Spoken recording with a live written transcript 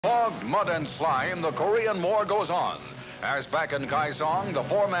Fog, mud, and slime, the Korean War goes on. As back in Kaesong, the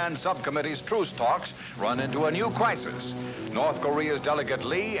four-man subcommittee's truce talks run into a new crisis. North Korea's delegate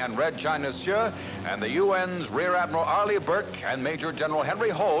Lee and Red China's Xie and the UN's Rear Admiral Arleigh Burke and Major General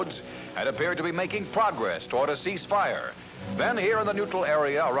Henry Hodes had appeared to be making progress toward a ceasefire. Then here in the neutral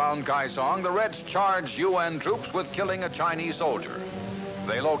area around Kaesong, the Reds charge UN troops with killing a Chinese soldier.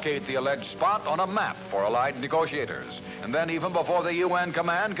 They locate the alleged spot on a map for Allied negotiators. And then even before the UN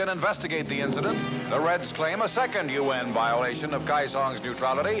command can investigate the incident, the Reds claim a second UN violation of Kaesong's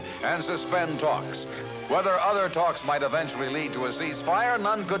neutrality and suspend talks. Whether other talks might eventually lead to a ceasefire,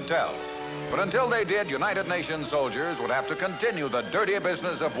 none could tell. But until they did, United Nations soldiers would have to continue the dirty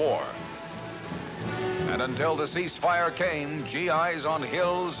business of war. And until the ceasefire came, GIs on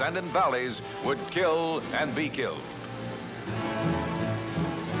hills and in valleys would kill and be killed.